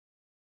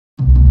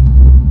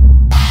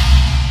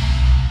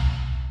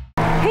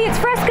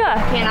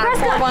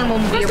one will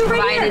be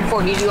provided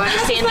for you. Do you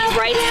understand these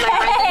rights as I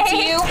read them to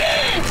you?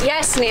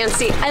 Yes,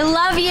 Nancy. I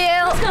love you.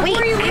 Wait,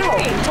 what are you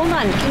wearing? Hold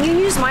on. Can you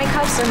use my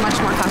cuffs? They're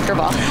much more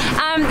comfortable.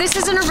 This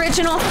is an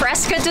original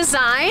Fresca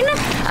design.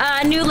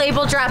 New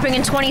label dropping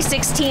in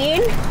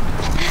 2016.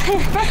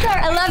 Fresca,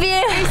 I love you.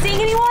 Are you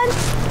seeing anyone?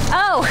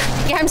 Oh,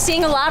 yeah, I'm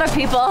seeing a lot of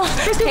people.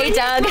 Hey,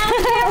 Doug.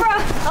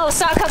 Oh,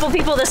 saw a couple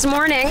people this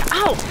morning.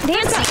 Oh,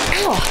 Nancy.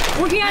 Oh.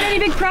 Working on any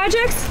big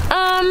projects?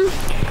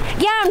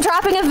 Yeah, I'm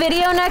dropping a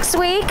video next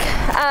week.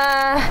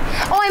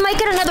 I might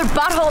get another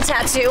butthole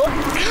tattoo.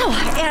 Ow.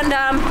 And,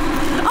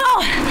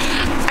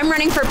 I'm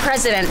running for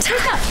president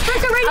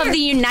of the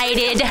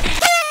United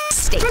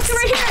States. Fresca,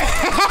 right here.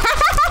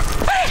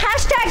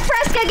 Hashtag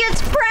Fresca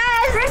gets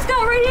press. Fresca,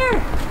 right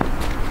here.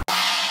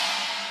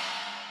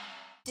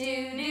 Do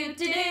do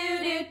do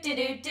do do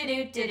do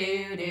do do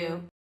do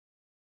do.